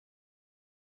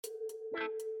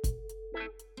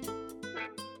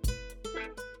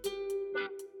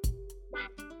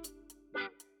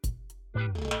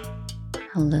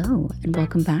Hello, and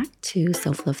welcome back to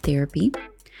Self-Love Therapy.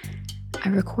 I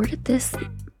recorded this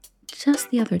just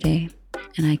the other day,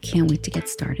 and I can't wait to get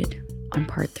started on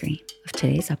part 3 of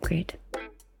today's upgrade.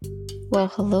 Well,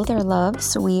 hello there,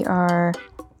 loves. We are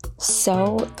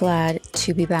so glad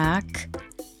to be back.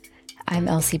 I'm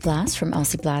Elsie Blast from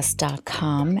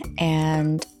elsieblast.com,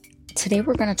 and today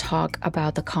we're going to talk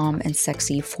about the calm and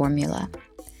sexy formula.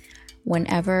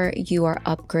 Whenever you are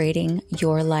upgrading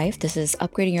your life, this is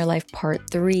Upgrading Your Life Part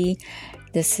 3.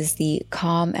 This is the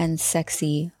calm and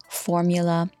sexy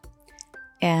formula.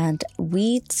 And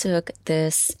we took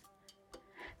this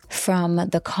from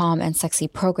the Calm and Sexy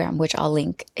program, which I'll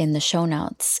link in the show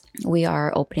notes. We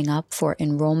are opening up for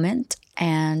enrollment,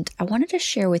 and I wanted to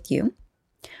share with you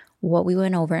what we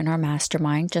went over in our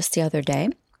mastermind just the other day.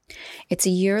 It's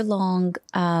a year-long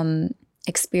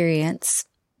experience.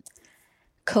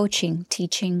 Coaching,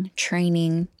 teaching,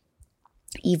 training,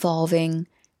 evolving.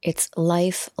 It's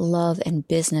life, love, and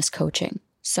business coaching.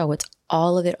 So it's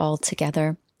all of it all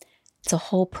together. It's a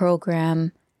whole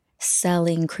program,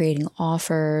 selling, creating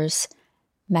offers,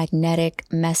 magnetic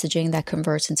messaging that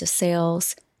converts into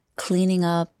sales, cleaning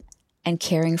up and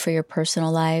caring for your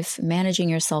personal life, managing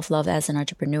your self-love as an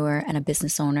entrepreneur and a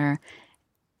business owner.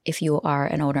 If you are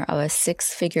an owner of a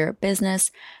 6-figure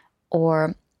business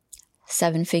or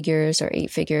 7 figures or 8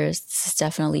 figures, this is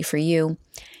definitely for you.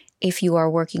 If you are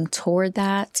working toward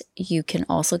that, you can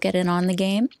also get in on the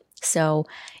game. So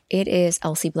it is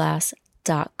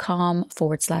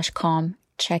elsieblast.com/calm.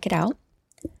 Check it out.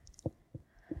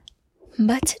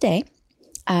 But today,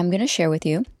 I'm going to share with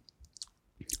you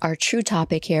our true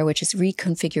topic here, which is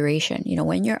reconfiguration. You know,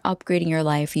 when you're upgrading your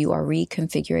life, you are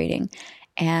reconfiguring.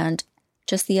 And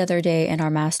just the other day in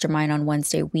our mastermind on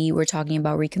Wednesday, we were talking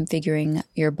about reconfiguring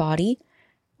your body.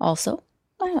 Also,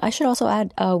 I should also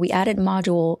add, we added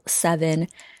module 7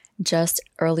 just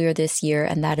earlier this year,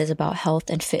 and that is about health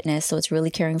and fitness. So it's really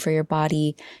caring for your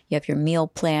body. You have your meal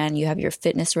plan, you have your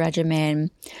fitness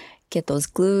regimen, get those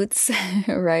glutes,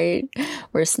 right?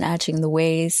 We're snatching the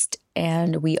waist,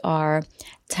 and we are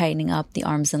tightening up the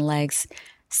arms and legs.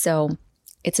 So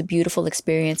it's a beautiful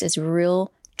experience. It's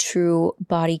real true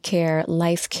body care,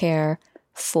 life care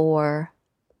for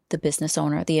the business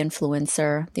owner, the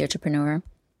influencer, the entrepreneur.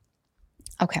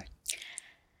 Okay.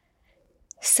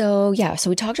 So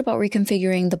we talked about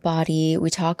reconfiguring the body.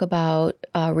 We talk about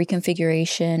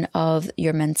reconfiguration of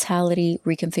your mentality,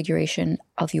 reconfiguration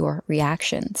of your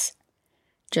reactions.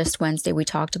 Just Wednesday, we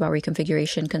talked about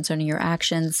reconfiguration concerning your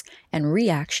actions and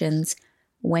reactions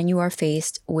when you are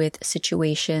faced with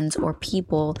situations or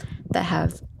people that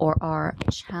have or are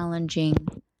challenging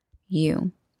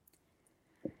you.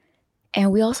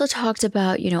 And we also talked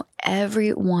about,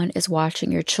 everyone is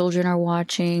watching. Your children are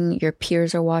watching, your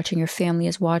peers are watching, your family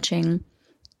is watching.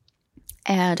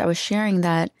 And I was sharing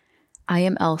that I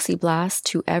am Elsie Blast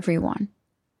to everyone.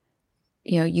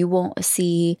 You won't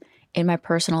see in my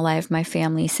personal life, my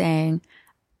family saying,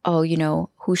 oh,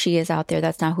 who she is out there,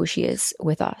 that's not who she is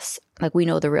with us. Like, we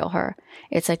know the real her.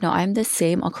 It's like, no, I'm the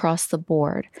same across the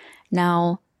board.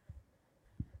 Now,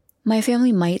 my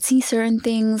family might see certain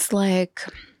things like,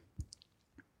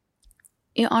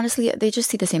 honestly, they just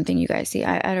see the same thing you guys see.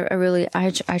 I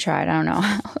tried. I don't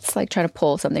know. It's like trying to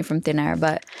pull something from thin air,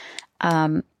 but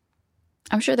I'm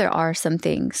sure there are some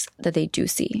things that they do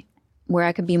see where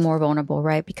I could be more vulnerable,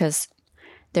 right? Because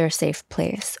they're a safe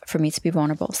place for me to be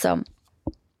vulnerable. So,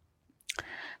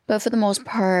 but for the most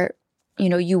part,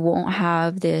 you won't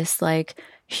have this like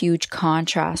huge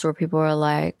contrast where people are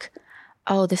like,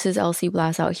 oh, this is Elsie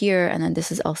Blast out here, and then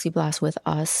this is Elsie Blast with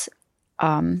us.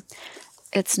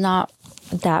 It's not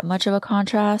that much of a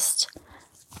contrast.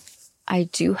 I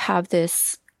do have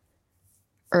this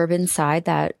urban side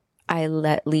that I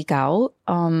let leak out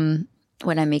when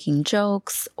I'm making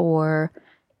jokes or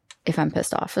if I'm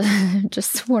pissed off.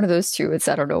 Just one of those two. I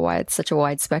don't know why it's such a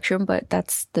wide spectrum, but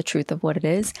that's the truth of what it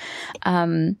is.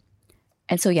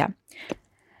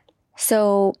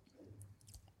 So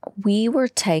we were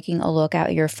taking a look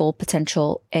at your full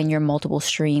potential and your multiple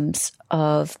streams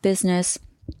of business,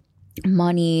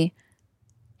 money,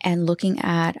 and looking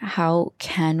at how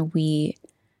can we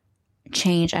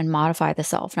change and modify the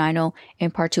self. Now, I know in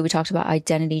part 2, we talked about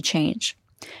identity change.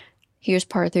 Here's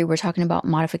part 3. We're talking about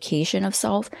modification of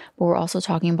self, but we're also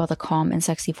talking about the calm and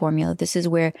sexy formula. This is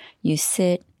where you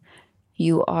sit,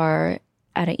 you are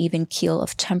at an even keel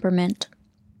of temperament.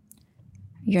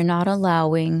 You're not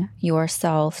allowing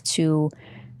yourself to.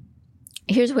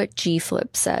 Here's what G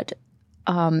Flip said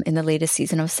in the latest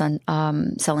season of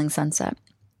Selling Sunset.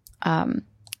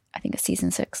 I think it's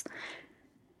season 6.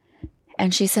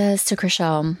 And she says to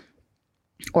Chriselle,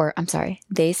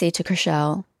 they say to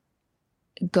Chriselle,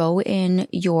 go in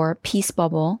your peace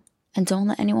bubble and don't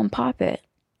let anyone pop it.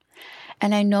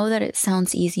 And I know that it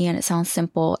sounds easy and it sounds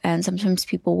simple, and sometimes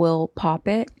people will pop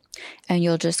it and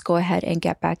you'll just go ahead and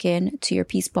get back in to your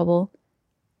peace bubble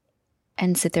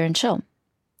and sit there and chill.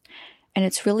 And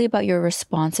it's really about your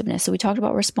responsiveness. So we talked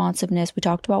about responsiveness. We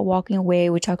talked about walking away.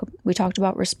 We talked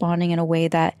about responding in a way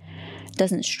that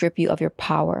doesn't strip you of your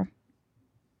power,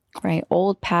 right?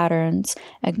 Old patterns,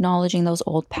 acknowledging those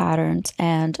old patterns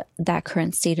and that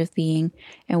current state of being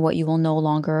and what you will no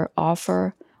longer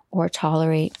offer or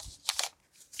tolerate.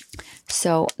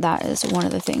 So that is one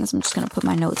of the things. I'm just going to put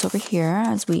my notes over here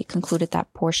as we concluded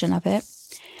that portion of it.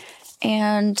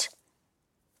 And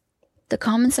the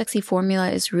calm and sexy formula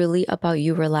is really about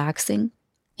you relaxing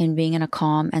and being in a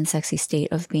calm and sexy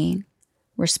state of being,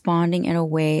 responding in a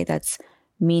way that's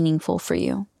meaningful for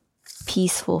you,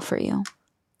 peaceful for you,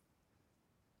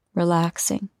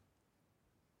 relaxing.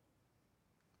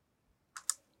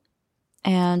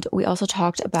 And we also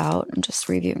talked about, I'm just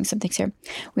reviewing some things here.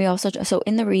 So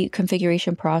in the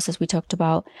reconfiguration process, we talked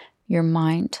about your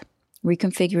mind,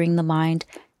 reconfiguring the mind,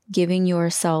 giving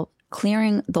yourself,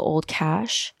 clearing the old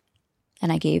cache.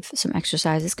 And I gave some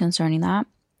exercises concerning that.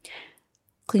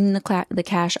 Cleaning the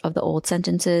cache of the old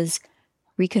sentences,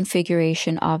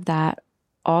 reconfiguration of that,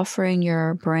 offering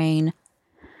your brain,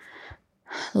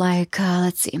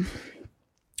 let's see.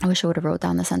 I wish I would have wrote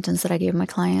down the sentence that I gave my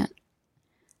client.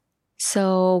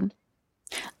 So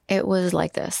it was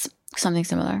like this, something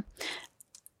similar.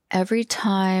 Every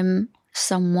time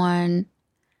someone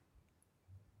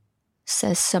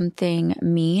says something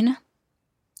mean,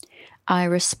 I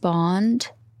respond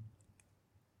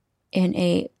in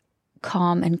a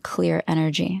calm and clear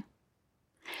energy.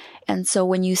 And so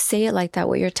when you say it like that,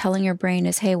 what you're telling your brain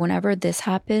is, hey, whenever this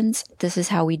happens, this is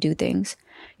how we do things.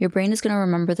 Your brain is going to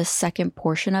remember the second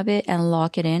portion of it and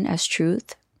lock it in as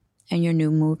truth and your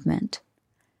new movement.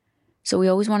 So we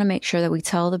always want to make sure that we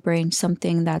tell the brain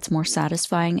something that's more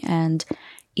satisfying and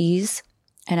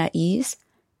at ease,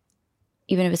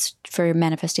 even if it's for your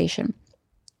manifestation,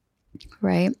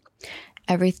 right?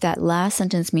 That last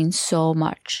sentence means so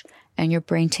much, and your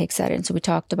brain takes that in. So we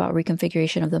talked about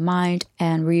reconfiguration of the mind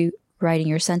and rewriting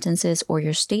your sentences or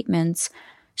your statements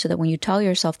so that when you tell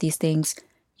yourself these things,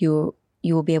 you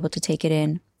will be able to take it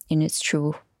in its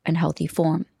true and healthy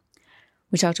form.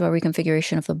 We talked about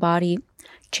reconfiguration of the body,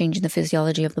 changing the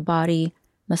physiology of the body,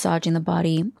 massaging the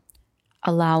body,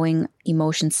 allowing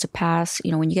emotions to pass.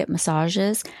 When you get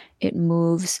massages, it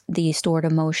moves the stored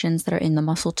emotions that are in the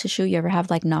muscle tissue. You ever have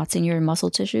like knots in your muscle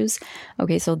tissues?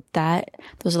 Okay, so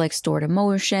those are like stored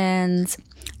emotions.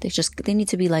 They need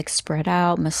to be like spread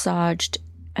out, massaged,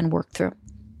 and worked through.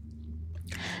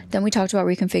 Then we talked about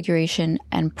reconfiguration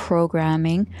and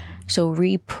programming. So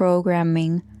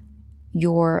reprogramming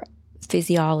your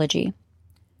physiology,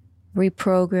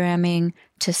 reprogramming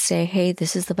to say, hey,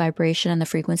 this is the vibration and the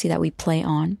frequency that we play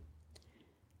on.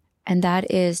 And that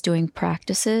is doing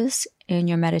practices in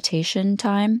your meditation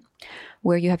time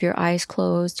where you have your eyes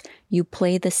closed, you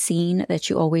play the scene that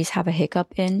you always have a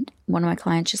hiccup in. One of my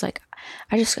clients, she's like,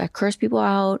 I curse people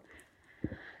out.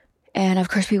 And I've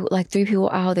cursed people, like 3 people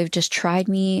out. They've just tried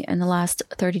me in the last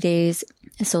 30 days.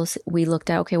 And so we looked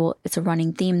at, okay, well, it's a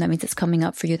running theme. That means it's coming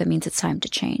up for you. That means it's time to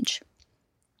change.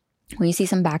 When you see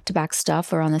some back-to-back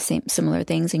stuff or on the similar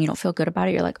things and you don't feel good about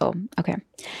it, you're like, oh, okay,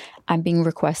 I'm being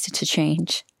requested to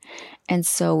change. And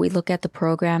so we look at the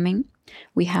programming.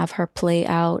 We have her play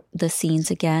out the scenes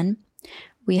again.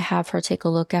 We have her take a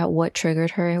look at what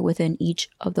triggered her within each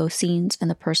of those scenes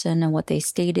and the person and what they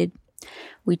stated.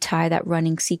 We tie that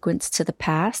running sequence to the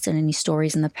past and any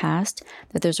stories in the past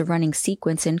that there's a running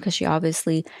sequence in, because she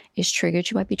obviously is triggered.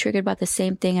 She might be triggered about the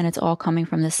same thing and it's all coming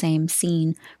from the same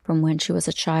scene from when she was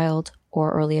a child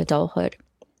or early adulthood.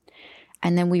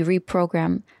 And then we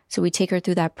reprogram. So we take her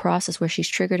through that process where she's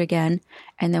triggered again,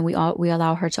 and then we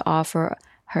allow her to offer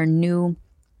her new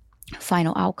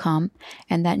final outcome,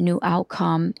 and that new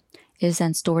outcome is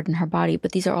then stored in her body.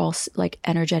 But these are all like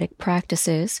energetic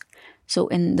practices. So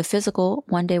in the physical,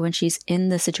 one day when she's in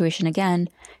the situation again,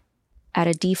 at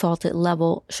a defaulted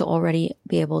level, she'll already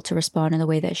be able to respond in the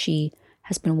way that she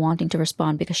has been wanting to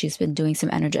respond because she's been doing some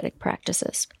energetic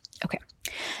practices. Okay.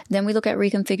 Then we look at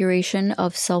reconfiguration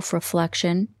of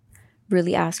self-reflection,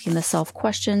 really asking the self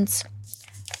questions,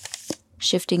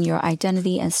 shifting your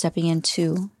identity and stepping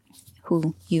into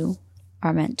who you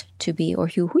are meant to be, or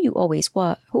who you always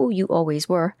were, who you always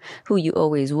were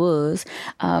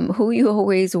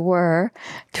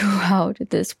throughout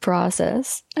this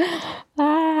process.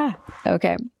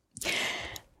 Okay.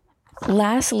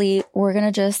 Lastly, we're going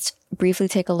to just briefly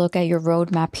take a look at your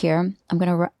roadmap here. I'm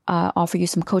going to offer you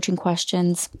some coaching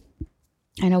questions.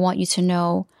 And I want you to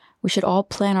know we should all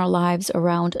plan our lives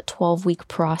around a 12-week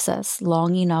process,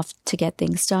 long enough to get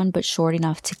things done, but short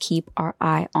enough to keep our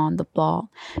eye on the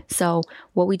ball. So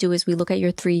what we do is we look at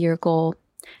your 3-year goal,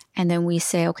 and then we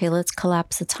say, okay, let's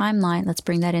collapse the timeline. Let's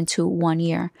bring that into 1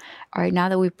 year. All right, now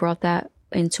that we've brought that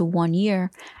into 1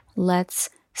 year, let's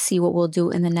see what we'll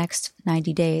do in the next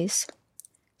 90 days.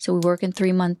 So we work in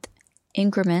 3-month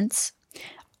increments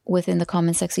within the Calm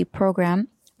and Sexy program.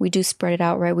 We do spread it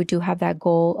out, right? We do have that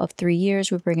goal of 3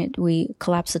 years. We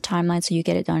collapse the timeline so you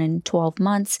get it done in 12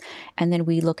 months, and then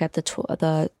we look at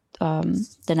the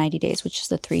 90 days, which is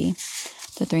the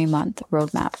 3-month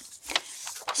roadmap.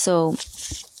 So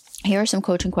here are some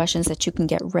coaching questions that you can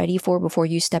get ready for before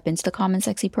you step into the Calm and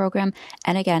Sexy program.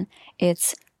 And again,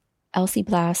 it's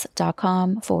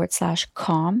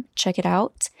elsieblas.com/calm. Check it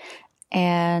out.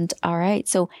 And all right,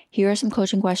 so here are some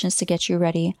coaching questions to get you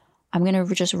ready. I'm going to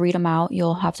just read them out.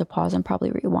 You'll have to pause and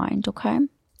probably rewind, okay?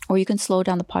 Or you can slow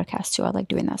down the podcast too. I like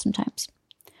doing that sometimes,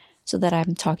 so that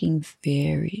I'm talking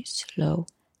very slow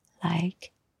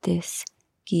like this,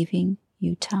 giving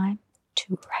you time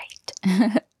to write.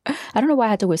 I don't know why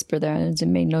I had to whisper there. It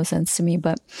made no sense to me,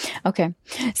 but okay.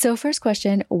 So first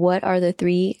question, what are the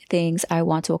 3 things I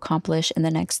want to accomplish in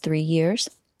the next 3 years?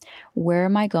 Where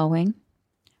am I going?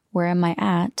 Where am I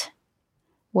at?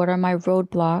 What are my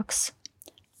roadblocks?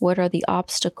 What are the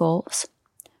obstacles?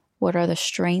 What are the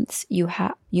strengths you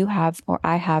have or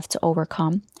I have to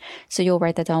overcome? So you'll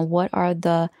write that down. What are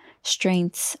the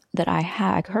strengths that I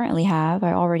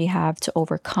already have to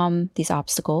overcome these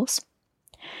obstacles?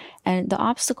 And the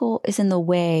obstacle is in the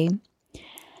way.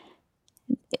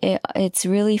 It's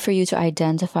really for you to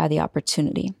identify the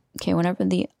opportunity. Okay, whenever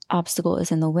the obstacle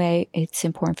is in the way, it's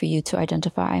important for you to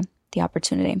identify the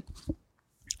opportunity.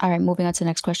 All right, moving on to the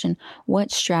next question. What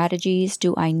strategies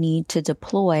do I need to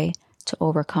deploy to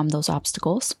overcome those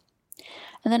obstacles?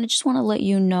 And then I just want to let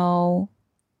you know,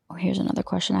 here's another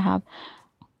question I have.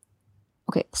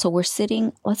 Okay, so let's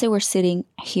say we're sitting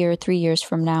here 3 years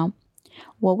from now.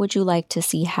 What would you like to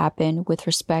see happen with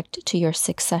respect to your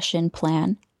succession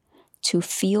plan to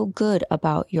feel good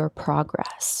about your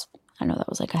progress? I know that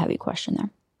was like a heavy question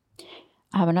there.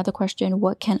 I have another question.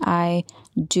 What can I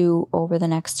do over the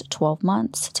next 12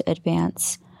 months to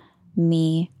advance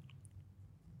me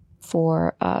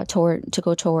to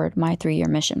go toward my 3-year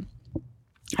mission?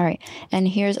 All right. And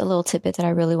here's a little tidbit that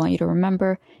I really want you to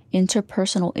remember.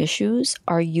 Interpersonal issues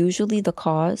are usually the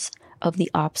cause of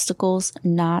the obstacles,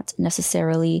 not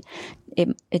necessarily,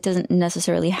 it doesn't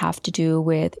necessarily have to do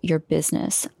with your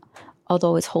business,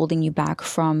 although it's holding you back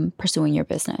from pursuing your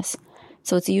business.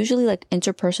 So it's usually like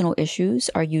interpersonal issues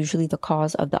are usually the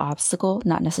cause of the obstacle,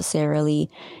 not necessarily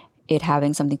it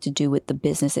having something to do with the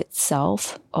business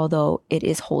itself, although it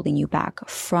is holding you back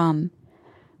from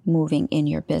moving in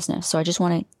your business. So I just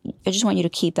want you to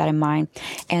keep that in mind.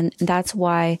 And that's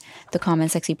why the Calm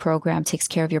and Sexy program takes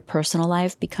care of your personal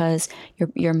life, because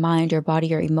your mind, your body,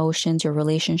 your emotions, your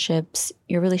relationships,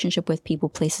 your relationship with people,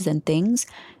 places, and things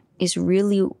is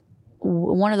really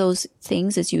one of those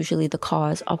things is usually the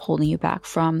cause of holding you back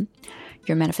from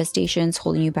your manifestations,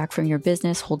 holding you back from your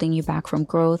business, holding you back from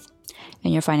growth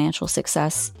and your financial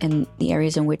success in the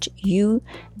areas in which you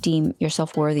deem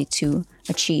yourself worthy to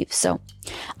achieve. So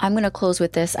I'm going to close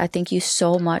with this. I thank you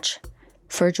so much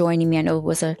for joining me. I know it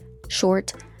was a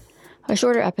shorter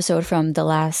episode from the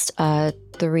last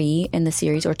 3 in the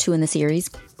series, or 2 in the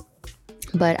series,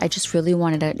 but I just really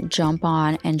wanted to jump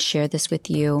on and share this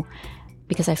with you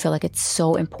because I feel like it's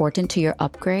so important to your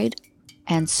upgrade.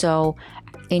 And so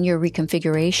in your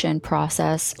reconfiguration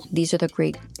process, these are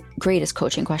the greatest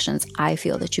coaching questions I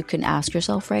feel that you can ask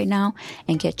yourself right now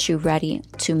and get you ready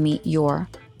to meet your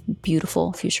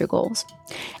beautiful future goals.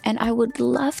 And I would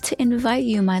love to invite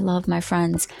you, my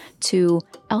friends, to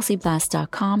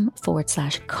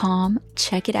elsieblas.com/calm.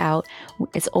 Check it out.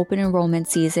 It's open enrollment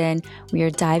season. We are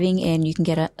diving in. You can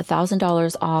get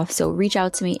 $1,000 off. So reach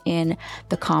out to me in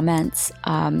the comments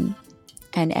and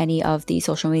any of the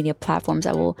social media platforms.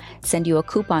 I will send you a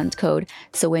coupon code.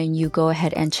 So when you go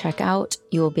ahead and check out,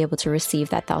 you will be able to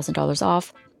receive that $1,000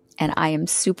 off. And I am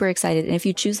super excited. And if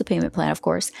you choose the payment plan, of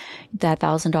course, that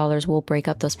 $1,000 will break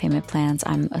up those payment plans.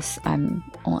 I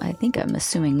think I'm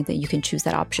assuming that you can choose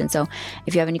that option. So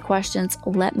if you have any questions,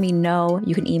 let me know.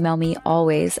 You can email me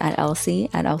always at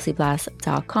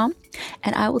elsie@elsieblass.com.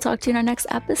 And I will talk to you in our next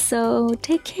episode.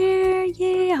 Take care.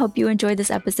 Yay. I hope you enjoyed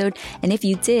this episode. And if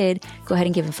you did, go ahead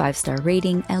and give a 5-star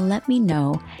rating and let me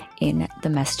know in the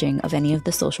messaging of any of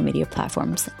the social media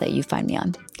platforms that you find me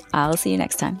on. I'll see you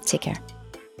next time. Take care.